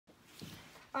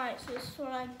Alright, so this is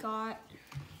what I got.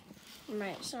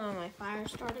 Some of my fire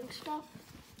starting stuff.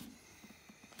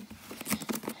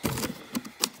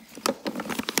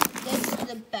 This is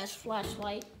the best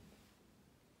flashlight.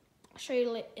 I'll show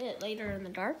you it later in the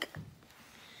dark.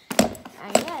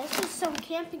 Yeah, this is some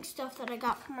camping stuff that I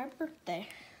got for my birthday.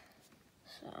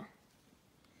 So,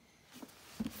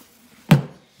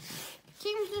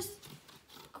 came with this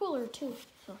cooler too.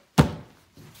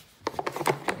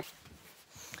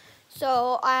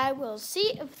 So I will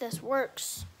see if this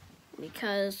works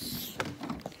because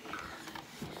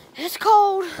it's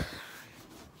cold.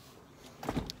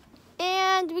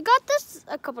 And we got this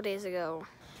a couple days ago.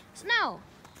 Snow.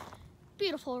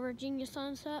 Beautiful Virginia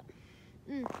sunset.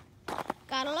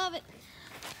 Gotta love it.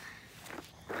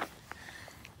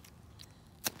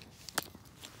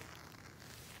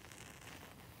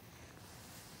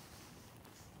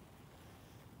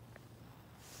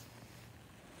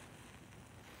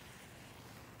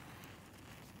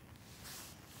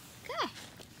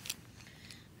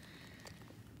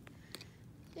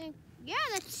 Okay. Yeah,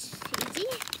 that's easy.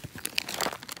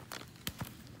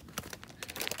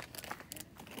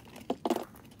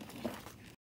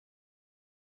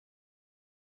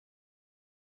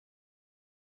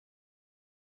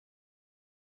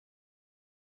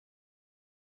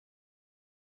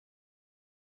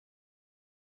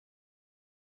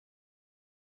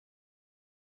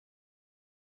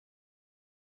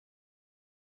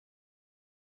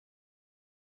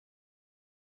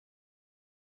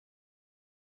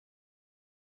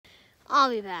 I'll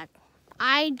be back.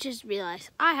 I just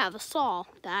realized I have a saw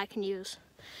that I can use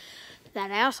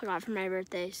that I also got for my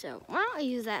birthday. So why don't I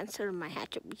use that instead of my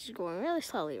hatchet, which is going really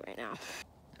slowly right now.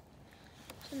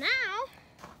 So now,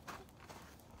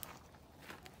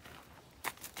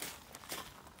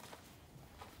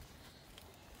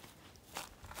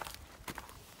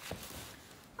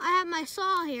 I have my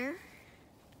saw here.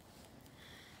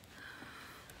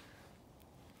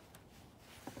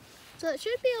 So it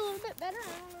should be a little bit better,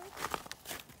 I don't know.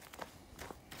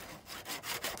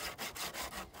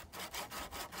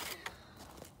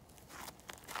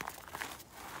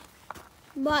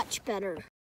 Much better.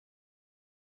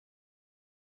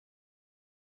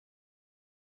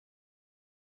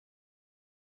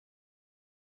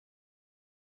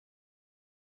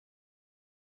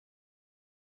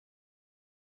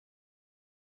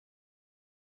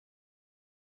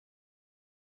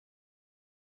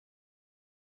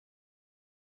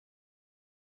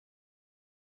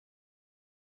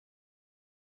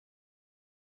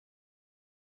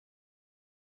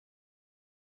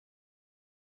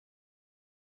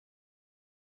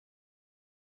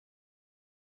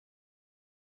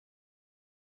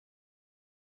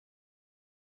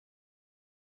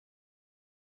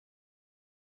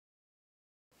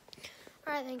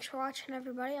 All right, thanks for watching,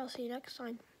 everybody. I'll see you next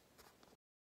time.